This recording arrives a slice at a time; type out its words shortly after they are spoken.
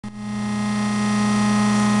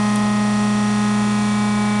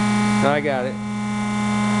I got it.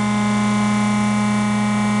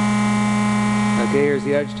 Okay, here's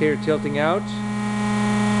the agitator tilting out.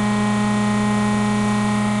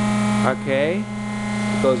 Okay,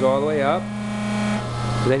 it goes all the way up.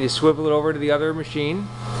 And then you swivel it over to the other machine.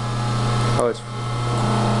 Oh, it's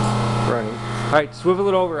running. Alright, swivel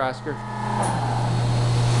it over, Oscar.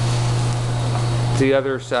 To the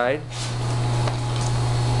other side.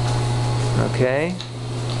 Okay.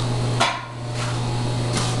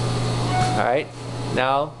 Alright,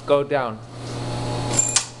 now go down.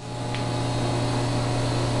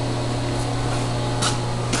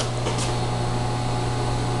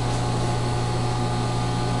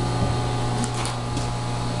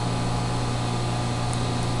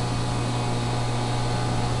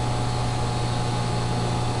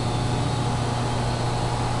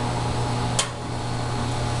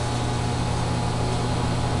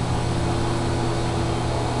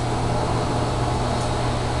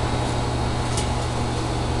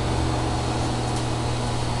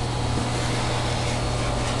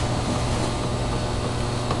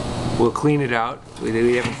 We'll clean it out.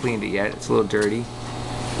 We haven't cleaned it yet. It's a little dirty.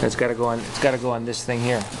 It's got to go on. It's got to go on this thing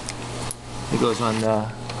here. It goes on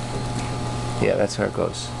the. Yeah, that's how it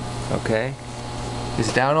goes. Okay. Is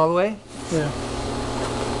it down all the way? Yeah.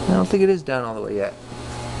 I don't think it is down all the way yet.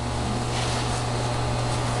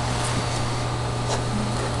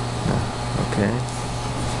 Okay.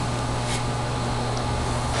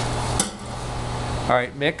 All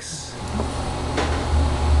right, mix.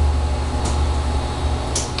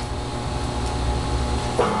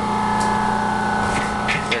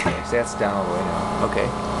 That's down all the way now. Okay.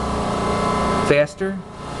 Faster.